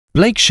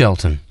Blake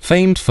Shelton,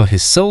 famed for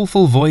his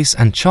soulful voice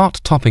and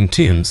chart-topping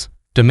tunes,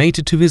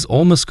 donated to his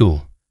alma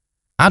school,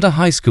 Ada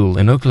High School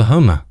in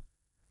Oklahoma,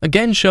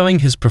 again showing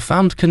his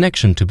profound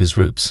connection to his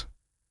roots.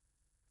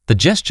 The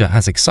gesture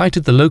has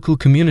excited the local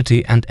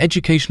community and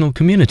educational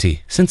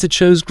community since it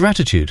shows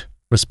gratitude,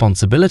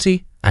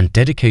 responsibility, and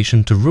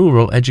dedication to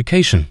rural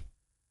education.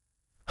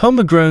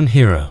 Homegrown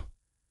hero.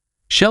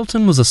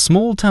 Shelton was a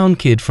small-town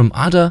kid from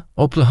Ada,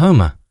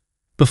 Oklahoma,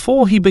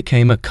 before he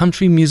became a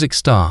country music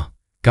star,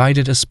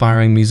 guided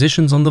aspiring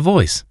musicians on The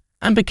Voice,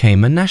 and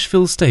became a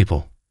Nashville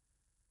staple.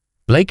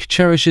 Blake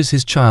cherishes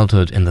his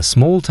childhood in the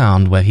small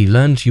town where he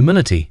learned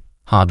humility,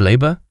 hard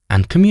labor,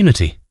 and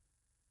community.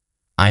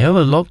 "I owe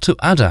a lot to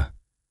Ada,"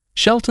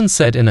 Shelton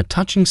said in a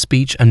touching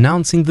speech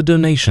announcing the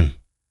donation.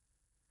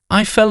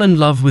 "I fell in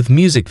love with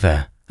music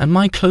there, and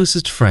my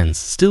closest friends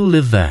still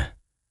live there.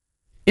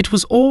 It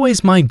was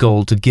always my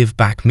goal to give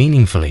back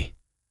meaningfully."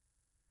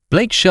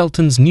 Blake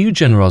Shelton's new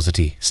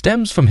generosity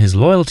stems from his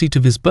loyalty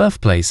to his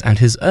birthplace and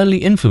his early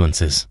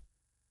influences.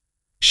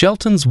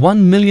 Shelton's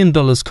 $1 million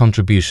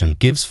contribution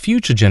gives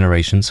future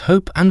generations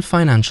hope and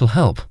financial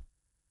help.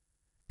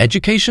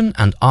 Education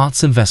and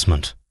arts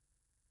investment.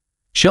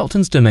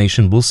 Shelton's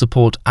donation will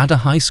support Ada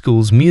High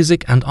School's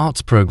music and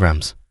arts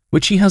programs,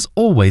 which he has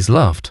always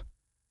loved.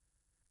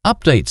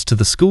 Updates to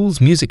the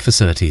school's music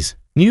facilities,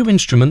 new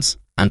instruments,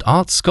 and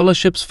arts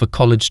scholarships for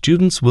college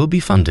students will be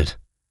funded.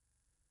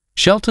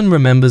 Shelton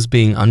remembers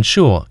being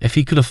unsure if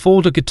he could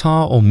afford a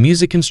guitar or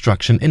music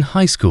instruction in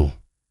high school.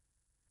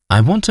 "I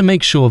want to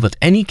make sure that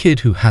any kid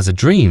who has a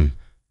dream,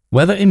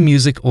 whether in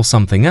music or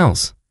something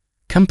else,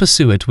 can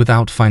pursue it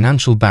without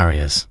financial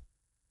barriers."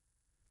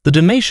 The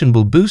donation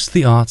will boost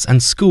the arts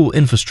and school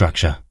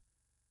infrastructure.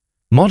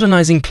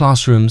 Modernizing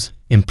classrooms,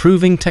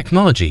 improving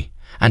technology,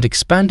 and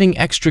expanding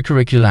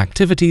extracurricular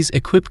activities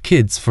equip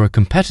kids for a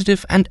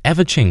competitive and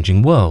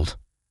ever-changing world.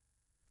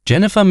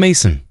 Jennifer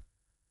Mason,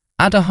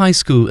 Ada High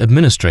School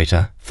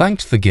administrator,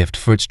 thanked the gift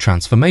for its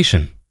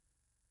transformation.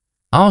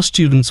 "Our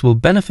students will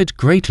benefit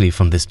greatly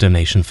from this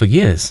donation for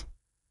years.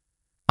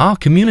 Our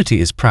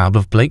community is proud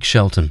of Blake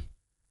Shelton,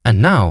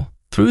 and now,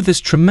 through this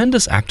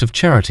tremendous act of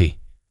charity,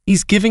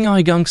 he's giving our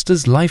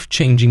youngsters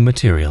life-changing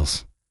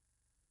materials.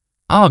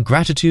 Our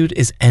gratitude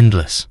is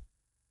endless."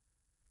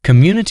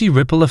 Community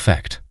ripple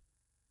effect.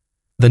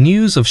 The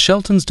news of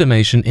Shelton's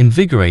donation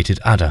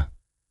invigorated Ada.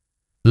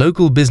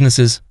 Local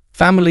businesses,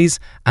 families,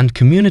 and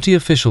community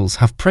officials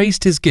have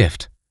praised his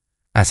gift,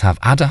 as have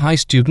Ada High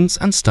students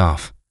and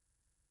staff.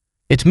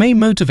 It may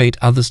motivate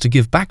others to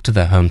give back to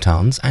their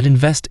hometowns and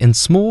invest in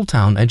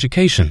small-town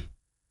education.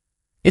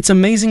 "It's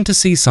amazing to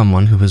see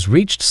someone who has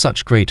reached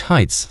such great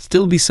heights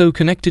still be so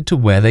connected to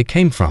where they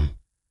came from,"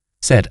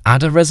 said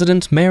Ada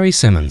resident Mary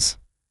Simmons.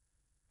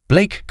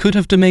 "Blake could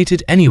have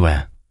donated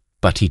anywhere,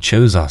 but he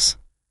chose us.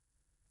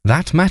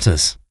 That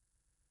matters."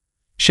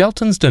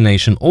 Shelton's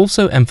donation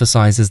also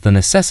emphasizes the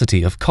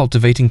necessity of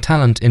cultivating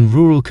talent in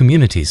rural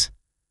communities,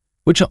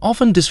 which are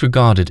often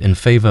disregarded in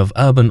favor of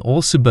urban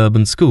or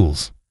suburban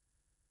schools.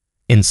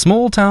 In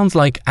small towns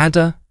like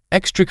Ada,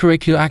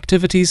 extracurricular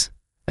activities,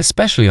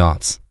 especially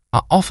arts,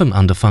 are often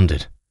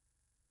underfunded.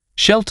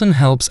 Shelton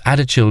helps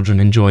Ada children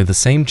enjoy the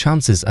same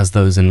chances as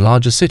those in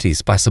larger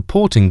cities by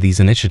supporting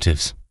these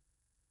initiatives.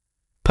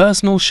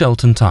 Personal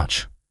Shelton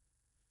touch.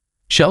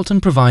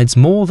 Shelton provides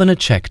more than a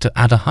check to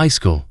Ada High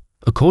School,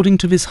 according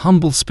to his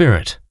humble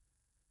spirit.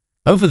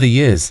 Over the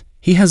years,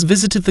 he has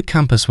visited the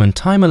campus when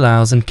time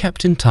allows and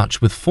kept in touch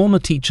with former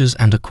teachers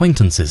and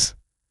acquaintances.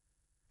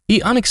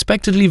 He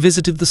unexpectedly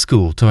visited the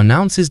school to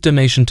announce his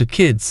donation to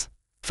kids,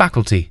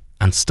 faculty,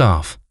 and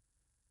staff.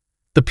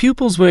 The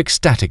pupils were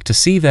ecstatic to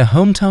see their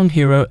hometown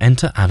hero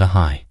enter Ada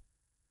High.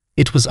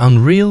 "It was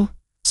unreal,"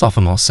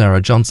 sophomore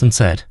Sarah Johnson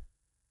said.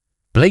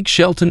 "Blake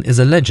Shelton is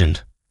a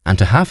legend, and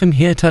to have him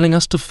here telling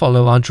us to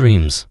follow our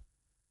dreams,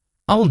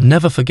 I'll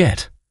never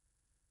forget."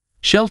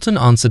 Shelton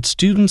answered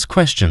students'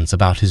 questions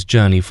about his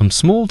journey from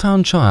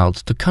small-town child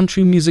to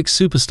country music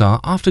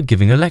superstar after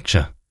giving a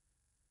lecture.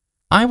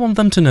 "I want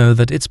them to know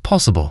that it's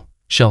possible,"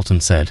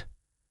 Shelton said.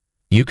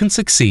 "You can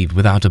succeed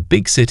without a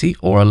big city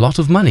or a lot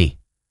of money.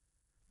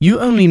 You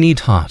only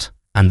need heart,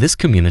 and this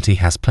community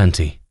has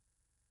plenty."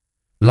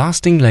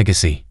 Lasting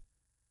legacy.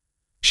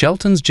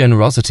 Shelton's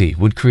generosity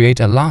would create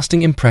a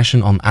lasting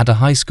impression on Ada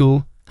High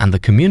School and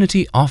the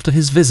community after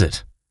his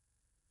visit.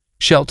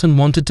 Shelton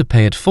wanted to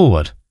pay it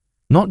forward,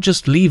 not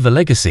just leave a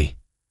legacy.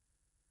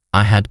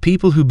 "I had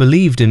people who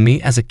believed in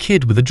me as a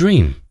kid with a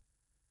dream."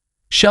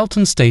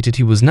 Shelton stated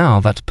he was now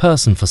that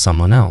person for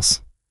someone else.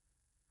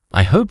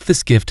 "I hope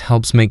this gift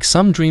helps make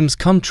some dreams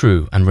come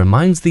true and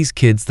reminds these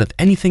kids that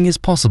anything is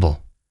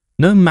possible,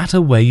 no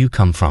matter where you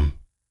come from."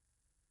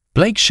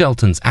 Blake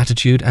Shelton's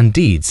attitude and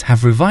deeds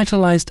have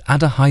revitalized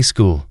Ada High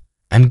School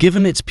and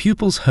given its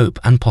pupils hope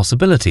and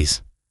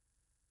possibilities.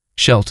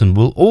 Shelton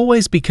will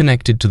always be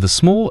connected to the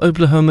small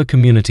Oklahoma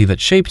community that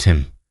shaped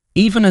him,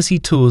 even as he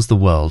tours the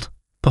world,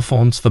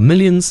 performs for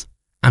millions,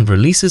 and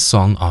releases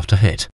song after hit.